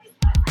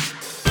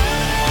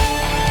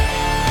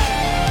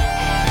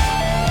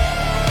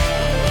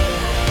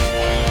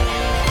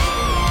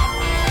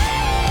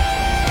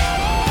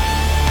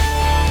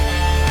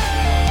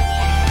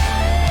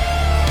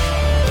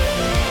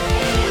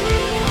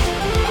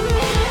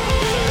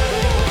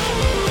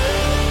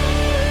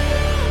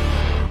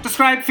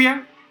Describe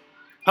Fear.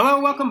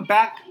 Hello, welcome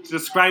back to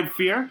Describe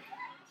Fear.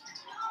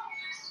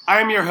 I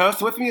am your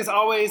host. With me, as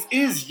always,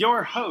 is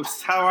your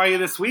host. How are you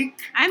this week?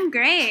 I'm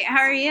great. How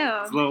are you?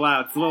 It's a little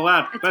loud. It's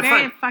That's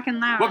very fine. fucking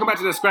loud. Welcome back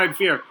to Describe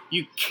Fear.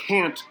 You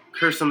can't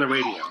curse on the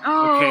radio.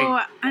 Oh,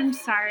 Okay? I'm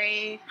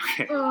sorry.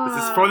 Okay.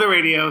 This is for the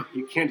radio.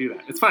 You can't do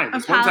that. It's fine.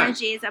 Just one time.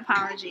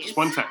 Apologies. Just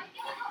one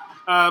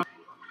time.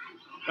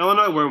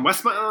 Illinois. We're in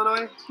Westmont,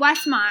 Illinois.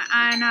 Westmont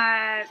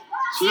on,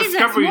 Jesus,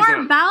 Discovery more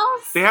Zone.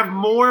 bells? They have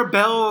more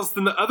bells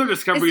than the other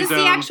Discovery Is this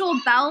Zone. the actual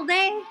bell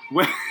day?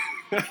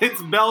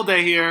 It's Bell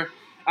Day here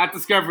at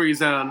Discovery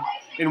Zone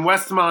in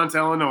Westmont,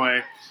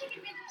 Illinois,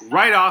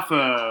 right off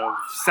of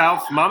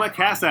South Mama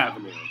Cass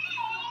Avenue.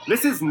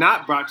 This is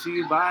not brought to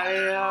you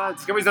by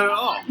Discovery Zone at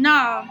all.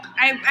 No,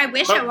 I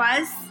wish But it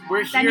was.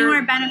 we're That'd be here-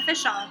 more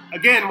beneficial.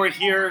 Again, we're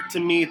here to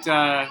meet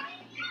my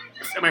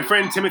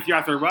friend Timothy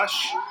Arthur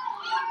Rush.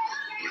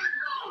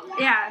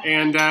 Yeah.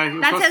 And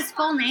That's his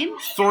full name?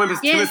 full name is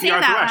You didn't Timothy say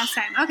Arthur that Rush. last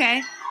time.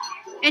 Okay.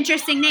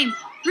 Interesting name.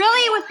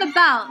 Really, with the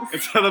bells?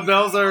 So the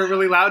bells are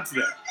really loud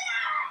today.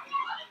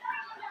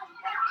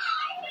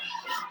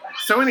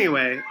 So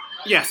anyway,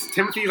 yes,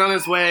 Timothy's on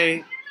his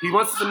way. He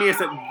wants to meet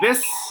us at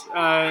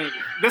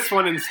this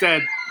one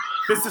instead,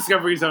 this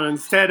Discovery Zone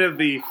instead of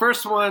the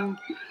first one.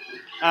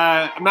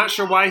 I'm not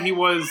sure why he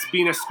was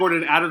being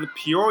escorted out of the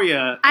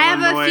Peoria, I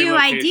have Illinois a few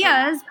location.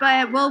 ideas,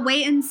 but we'll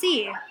wait and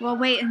see.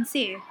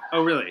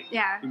 Oh, really?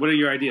 Yeah. What are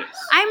your ideas?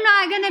 I'm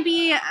not going to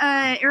be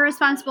an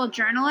irresponsible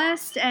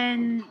journalist,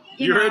 and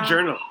You're know, a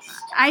journalist.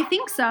 I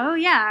think so,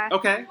 yeah.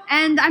 Okay.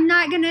 And I'm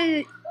not going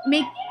to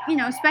make,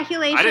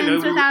 speculations I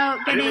didn't know without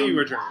I getting... didn't know you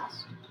were a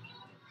journalist.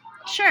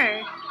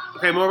 Sure.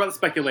 Okay, more about the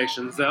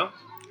speculations, though.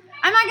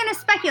 I'm not going to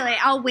speculate.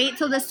 I'll wait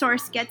till the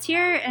source gets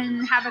here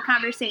and have a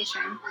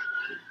conversation.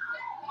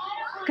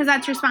 Because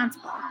that's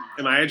responsible.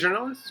 Am I a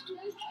journalist?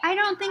 I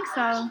don't think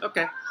so.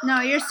 Okay.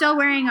 No, you're still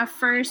wearing a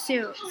fur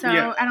suit, so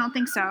Yeah. I don't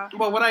think so.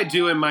 Well, what I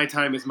do in my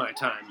time is my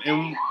time.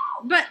 And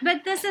But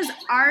this is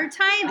our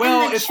time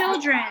Well, and the it's-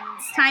 children's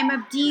time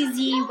of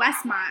DZ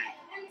Westmont.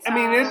 I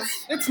mean,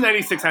 So- it's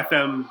 96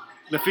 FM,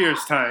 the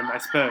Fear's time, I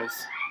suppose.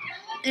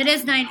 It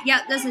is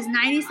this is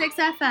 96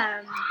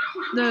 FM.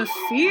 The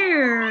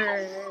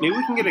Fear. Maybe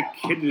we can get a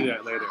kid to do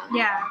that later.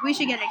 Yeah, we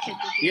should get a kid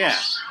to do Yeah.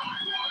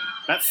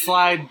 That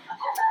slide.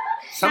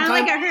 Sounded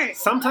like it hurt.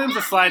 Sometimes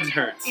the slides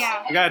hurts.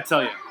 Yeah. I gotta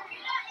tell you.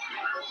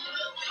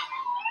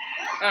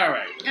 All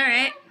right. All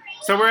right.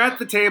 So we're at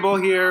the table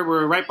here.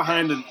 We're right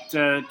behind the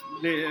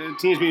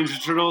Teenage Mutant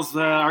Ninja Turtles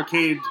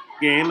arcade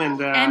game,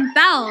 and And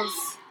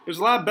bells. there's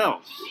a lot of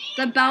bells.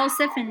 The Bell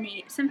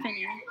Symphony. It's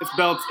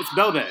bell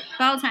day.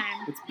 Bell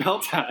time. It's bell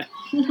time.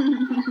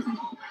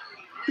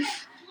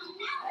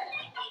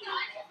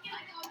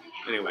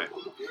 Anyway,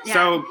 Yeah.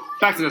 so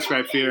back to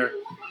Describe Fear.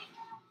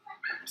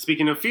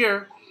 Speaking of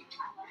fear,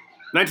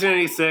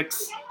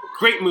 1996,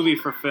 great movie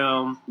for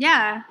film.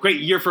 Yeah. Great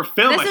year for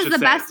film, This I is should the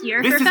say. best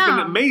year this for has been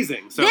film.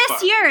 amazing so This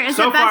far. year is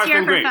So the far, best it's year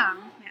been for great. film.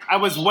 I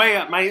was way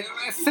up. My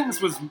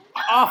sentence was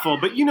awful,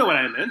 but you know what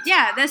I meant.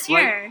 Yeah, this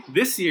year. Like,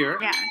 this year,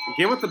 Yeah.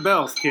 get with the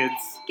bells, kids.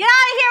 Get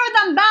out of here with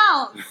them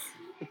bells.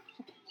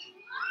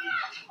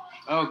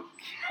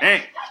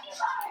 Okay.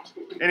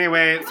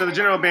 Anyway, so the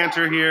general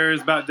banter here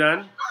is about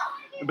done.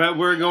 But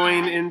we're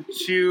going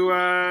into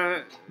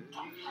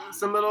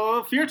some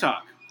little fear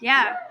talk.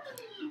 Yeah.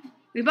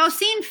 We've both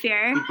seen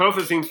Fear. We both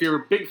have seen Fear. We're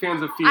big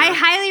fans of Fear. I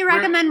highly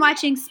recommend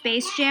watching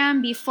Space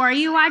Jam before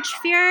you watch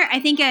Fear. I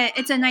think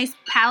it's a nice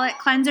palate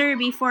cleanser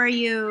before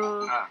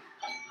you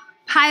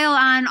pile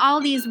on all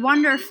these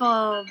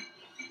wonderful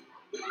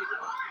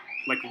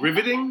Like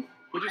riveting,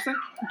 would you say?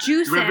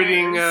 juices.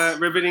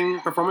 Riveting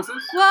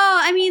performances? Well,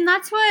 I mean,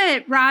 that's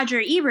what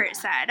Roger Ebert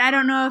said. I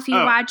don't know if you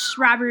Oh. watched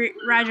Roger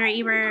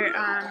Ebert,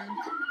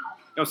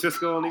 Oh,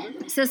 Siskel and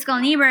Ebert? Siskel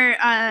and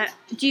Ebert.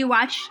 Do you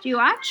watch?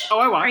 Oh,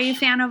 I watch. Are you a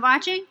fan of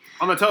watching?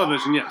 On the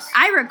television, yes.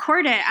 I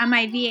record it on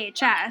my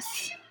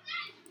VHS.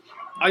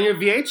 On your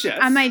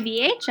VHS? On my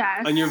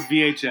VHS. On your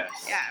VHS?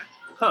 Yeah.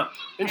 Huh.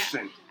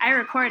 Interesting. I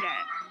record it.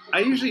 I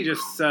usually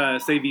just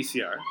say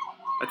VCR.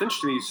 That's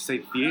interesting you say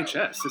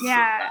VHS.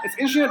 Yeah. It's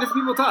interesting how different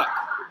people talk.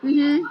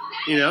 Mm-hmm.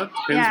 You know,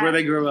 depends Yeah. where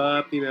they grew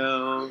up, you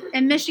know.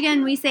 In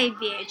Michigan, we say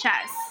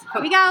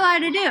VHS. We got a lot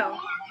to do.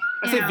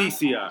 I say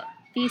VCR.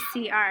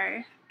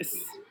 VCR. It's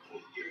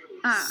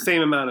Uh.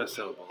 same amount of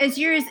syllables. Is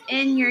yours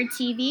in your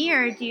TV,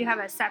 or do you have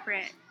a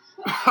separate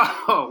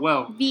Oh,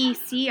 well,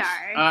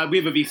 VCR? we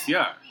have a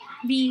VCR.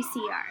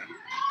 VCR.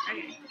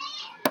 Okay.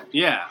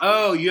 Yeah.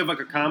 Oh, you have like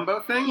a combo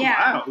thing?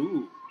 Yeah. Wow.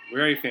 Ooh,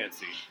 very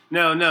fancy.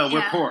 No, we're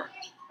Yeah. poor,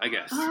 I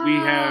guess. Oh, We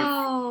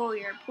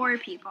have, you're poor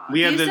people. we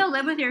Do have you the- still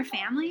live with your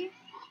family?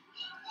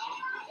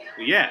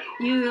 yeah.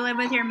 You live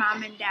with your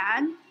mom and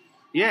dad?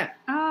 Yeah.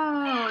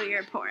 Oh,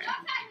 you're poor.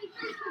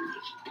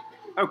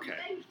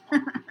 Okay.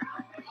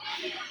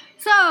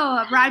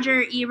 So,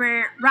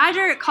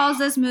 Roger calls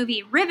this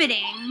movie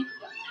riveting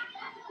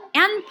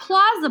and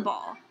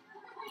plausible.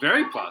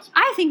 Very plausible.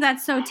 I think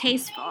that's so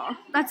tasteful.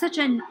 That's such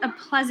a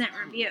pleasant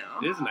review.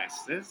 It is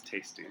nice. It is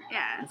tasty.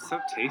 Yeah. It's so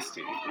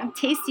tasty. A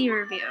tasty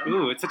review.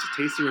 Ooh, it's such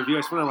a tasty review. I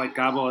just want to like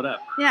gobble it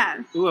up.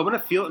 Yeah. Ooh, I want to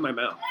feel it in my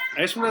mouth.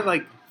 I just want to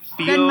like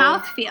feel. Good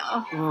mouth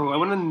feel. Ooh, I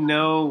want to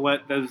know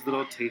what those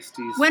little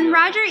tasties. When feel.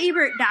 Roger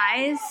Ebert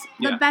dies,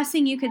 the Yeah. best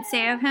thing you could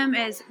say of him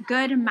is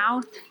good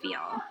mouth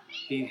feel.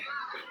 Yeah.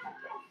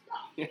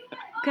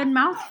 Good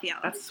mouth feel.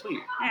 That's sweet.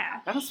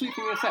 Yeah. That's a sweet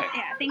thing to say.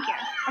 Yeah, thank you.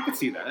 I could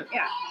see that.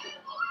 Yeah.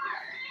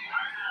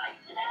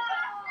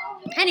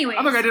 Anyways.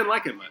 Other guy didn't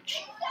like it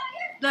much.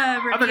 The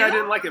review? Other guy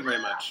didn't like it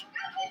very much.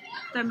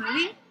 The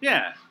movie?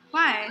 Yeah.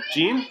 Why?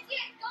 Gene?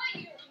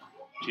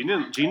 Gene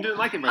didn't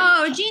like it very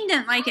much. Oh, Gene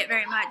didn't like it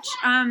very much.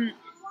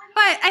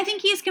 But I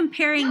think he's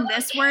comparing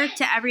this work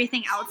to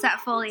everything else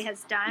that Foley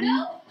has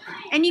done.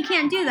 And you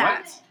can't do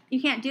that. What?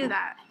 You can't do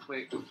that.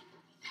 Wait.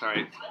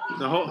 Sorry.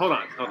 No, hold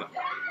on.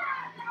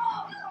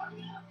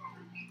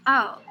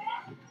 Oh.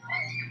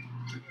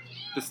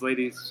 This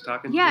lady's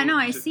talking Yeah, to me. no,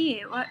 I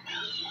see. What?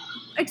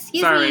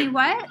 Excuse Sorry. me,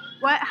 what?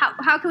 What?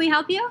 How can we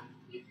help you?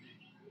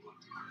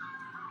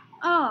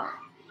 Oh.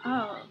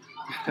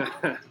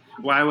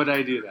 Why would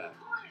I do that?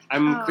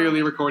 I'm Oh.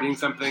 clearly recording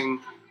something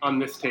on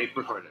this tape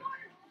recorded.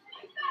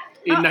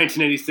 In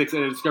 1986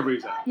 at a Discovery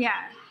Zone. Yeah.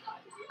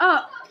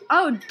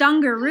 Oh,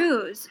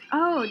 Dungaroos.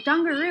 Oh,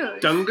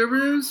 Dungaroos.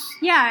 Dungaroos?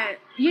 Yeah,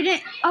 you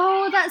didn't.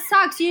 Oh, that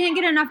sucks. You didn't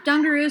get enough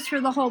Dungaroos for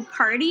the whole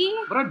party?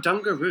 What are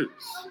Dungaroos?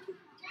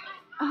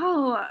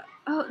 Oh,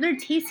 they're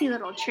tasty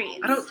little treats.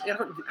 I don't,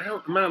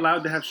 I'm not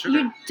allowed to have sugar.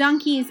 You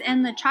dunkies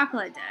in the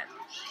chocolate dip.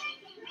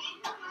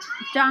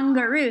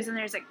 Dungaroos, and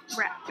there's a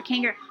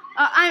kangaroo.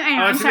 Oh, I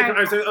know. I'm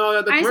sorry.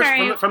 The I'm commercial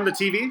sorry. from the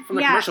TV, from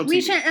the Yeah, commercial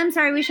TV. I'm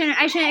sorry.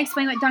 I shouldn't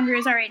explain what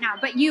Dungaroos are right now.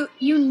 But you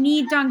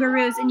need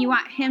Dungaroos, and you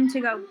want him to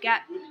go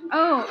get.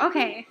 Oh,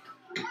 okay.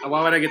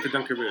 Why would I get the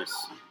Dunkaroos?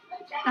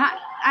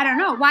 I don't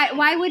know.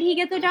 Why would he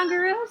get the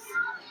Dungaroos?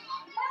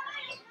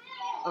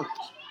 Oh,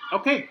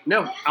 okay.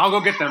 No, I'll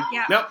go get them.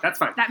 Yeah. No, that's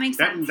fine. That makes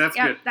sense. That's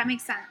Yep, good. That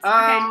makes sense.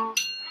 Okay.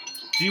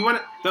 Do you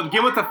want to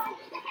begin with the bells?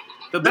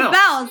 The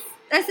bells.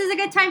 This is a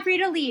good time for you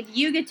to leave.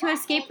 You get to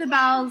escape the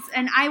bells,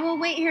 and I will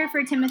wait here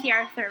for Timothy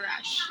Arthur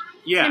Rush.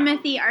 Yeah.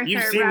 Timothy Arthur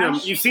You've seen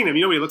Rush. him. You've seen him.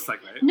 You know what he looks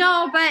like, right?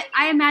 No, but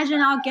I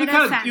imagine I'll get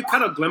a sense. You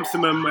caught a glimpse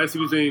of him as he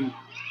was in.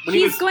 When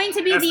he He's was going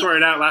to be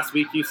escorted out last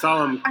week. You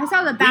saw him. I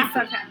saw the back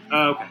briefly. of him.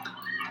 Oh, okay.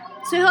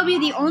 So he'll be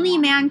the only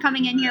man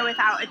coming in here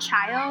without a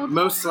child.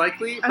 Most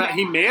likely, but Okay.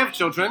 he may have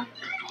children.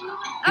 He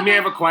Okay. may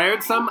have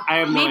acquired some. I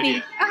have no Maybe.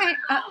 idea. Okay.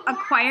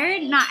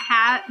 Acquired,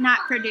 not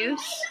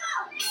produced.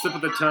 Slip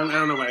of the tongue. I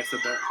don't know why I said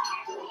that.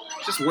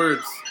 Just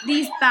words.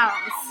 These bells.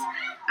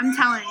 I'm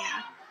telling you.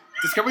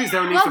 Discovery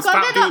Zone needs We'll to go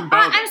stop get doing the.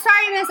 bells. I'm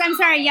sorry, miss. I'm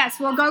sorry. Yes,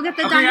 we'll go get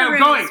the Okay, I'm Dungaroos.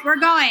 going. We're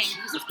going.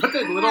 Jesus, put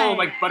the little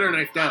butter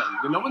knife down.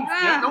 No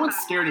one's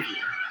scared of you.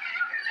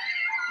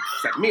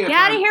 Except me. Get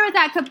out of here with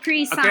that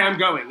Capri Sun. Okay, I'm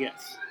going.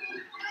 Yes.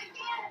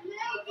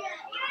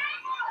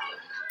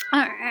 All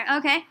right.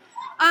 Okay.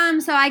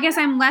 So I guess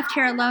I'm left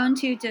here alone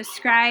to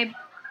describe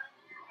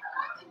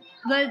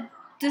the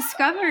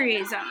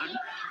Discovery Zone.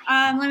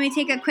 Let me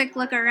take a quick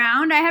look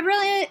around. I have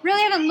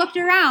really haven't looked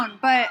around,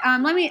 but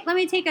let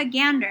me take a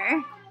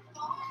gander.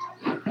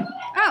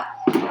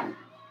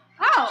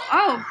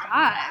 Oh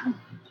God.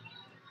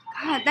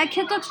 God, that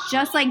kid looks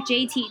just like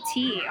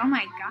JTT. Oh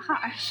my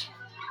gosh.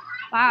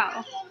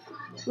 Wow.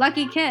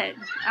 Lucky kid.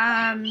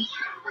 God,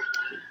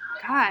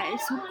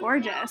 he's so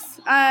gorgeous.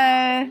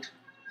 Huh.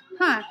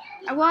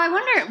 Well, I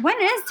wonder, when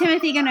is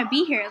Timothy gonna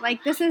be here?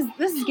 Like, this is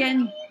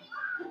getting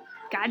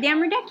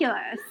goddamn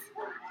ridiculous.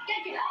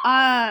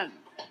 Oh,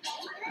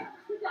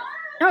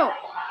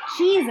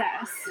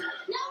 Jesus.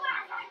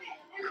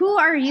 Who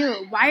are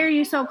you? Why are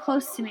you so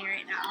close to me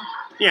right now?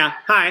 Yeah.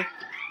 Hi.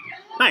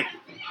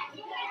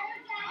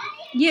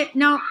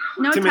 No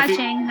Timothy,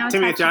 touching. No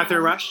Timothy touching.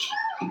 Arthur Rush.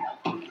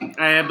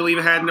 I believe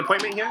I had an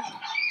appointment here.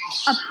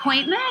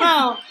 Appointment?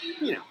 Well,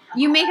 you know,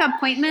 You make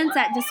appointments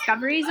at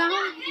Discovery Zone?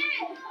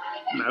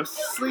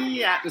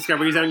 mostly at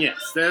Discovery Zone. Yes.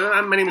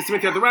 My name is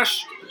Timothy Arthur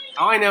Rush.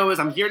 All I know is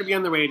I'm here to be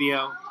on the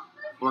radio.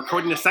 We're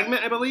recording a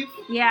segment, I believe.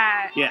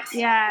 Yeah. Yes.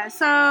 Yeah.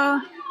 So,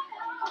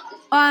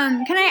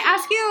 can I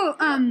ask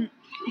you,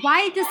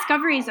 why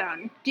Discovery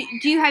Zone?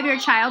 Do you have your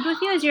child with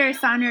you? Is your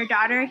son or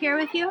daughter here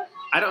with you?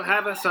 I don't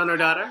have a son or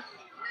daughter.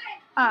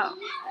 Oh.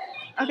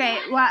 Okay.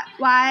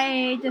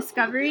 Why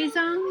Discovery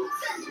Zones?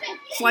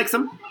 Just like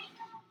some.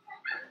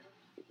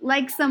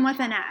 Likes them with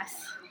an S.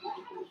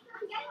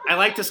 I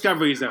like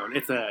Discovery Zone.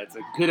 It's a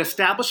good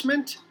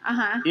establishment.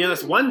 Uh-huh. You know,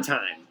 this one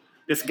time,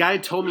 this guy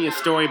told me a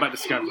story about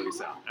Discovery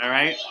Zone, all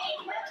right?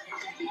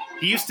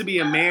 He used to be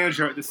a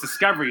manager at this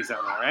Discovery Zone,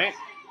 all right?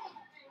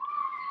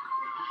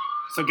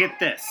 So get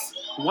this.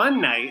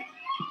 One night,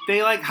 they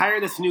hire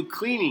this new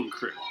cleaning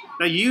crew.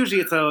 Now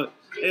usually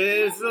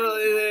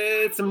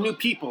it's some new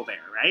people there,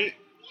 right?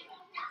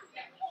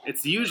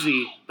 It's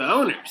usually the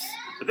owners.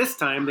 But this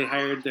time they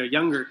hired their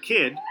younger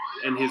kid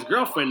and his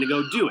girlfriend to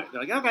go do it.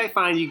 They're like, okay,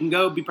 fine, you can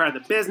go be part of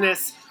the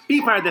business,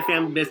 be part of the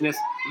family business,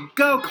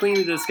 go clean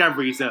the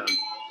Discovery Zone.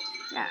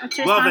 Yeah. It's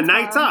Well, the responsible.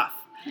 night's off.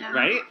 Yeah.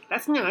 Right?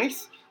 That's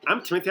nice.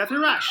 I'm Timothy Arthur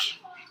Rush.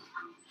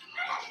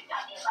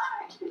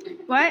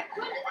 What?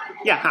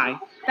 Yeah, hi.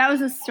 That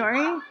was a story?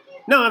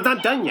 No, I'm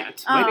not done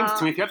yet. My name's Oh.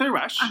 Timothy Arthur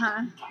Rush.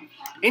 Uh-huh.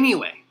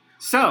 Anyway,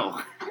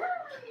 so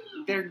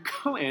they're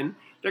cleaning,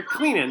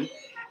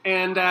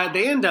 and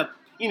they end up,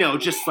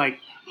 just like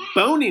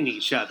boning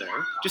each other,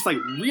 just like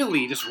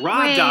really just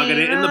raw dogging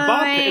it in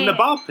the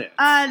ball pit.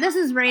 This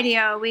is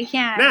radio. We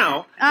can't.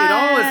 Now it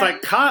all is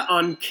like caught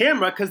on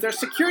camera because there's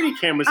security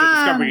cameras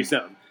at Discovery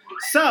Zone.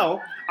 So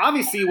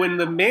obviously, when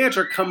the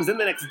manager comes in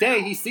the next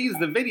day, he sees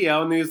the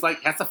video and he's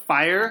like, has to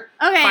fire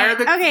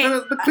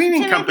the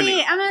cleaning company.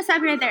 Timothy, I'm gonna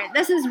stop you right there.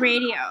 This is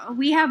radio.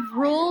 We have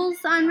rules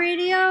on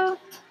radio.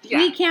 Yeah.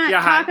 We can't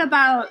talk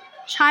about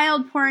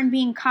child porn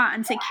being caught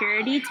on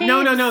security tapes. No.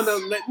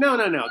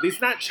 These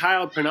are not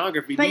child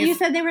pornography. But you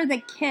said they were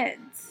the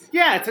kids.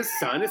 Yeah, it's his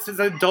son. It's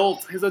his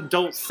adult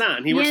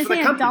son. He works for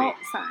the company. Adult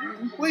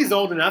son. Well, he's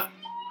old enough.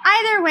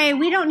 Either way,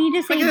 we don't need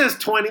to say Look at this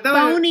 20.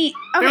 bony.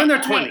 They're in their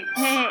 20s.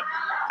 Hey.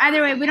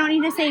 Either way, we don't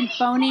need to say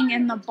boning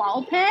in the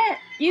ball pit.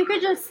 You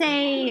could just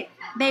say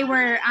they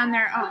were on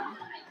their own.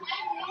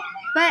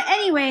 But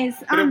anyways,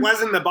 but it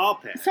was in the ball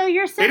pit. So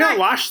you're saying they don't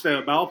wash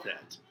the ball pit.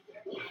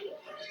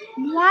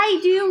 Why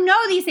do you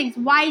know these things?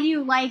 Why do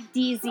you like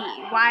DZ?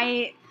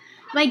 Why,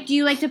 do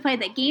you like to play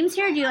the games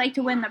here? Do you like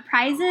to win the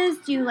prizes?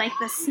 Do you like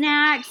the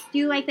snacks? Do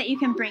you like that you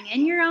can bring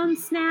in your own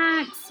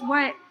snacks?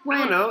 What? I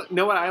don't know.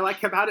 Know what I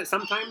like about it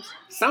sometimes?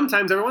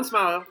 Sometimes, every once in a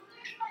while,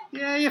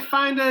 you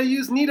find a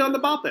used needle in the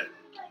ball pit.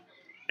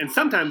 And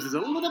sometimes there's a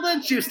little bit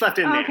of juice left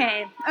in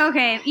there.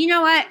 Okay. You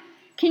know what?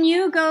 Can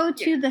you go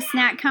to the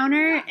snack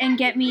counter and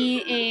get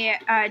me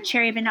a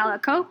cherry vanilla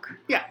Coke?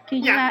 Yeah. Can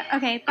you do that?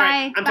 Okay, bye.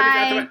 Right, I'm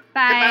bye.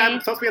 I'm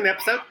supposed to be on the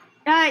episode?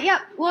 Yep.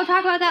 We'll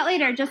talk about that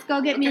later. Just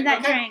go get me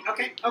that drink.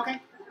 Okay.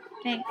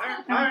 Thanks.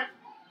 All right.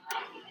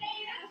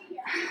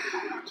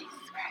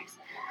 Jesus Christ.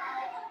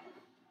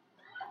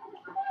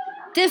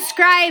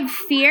 Describe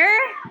fear?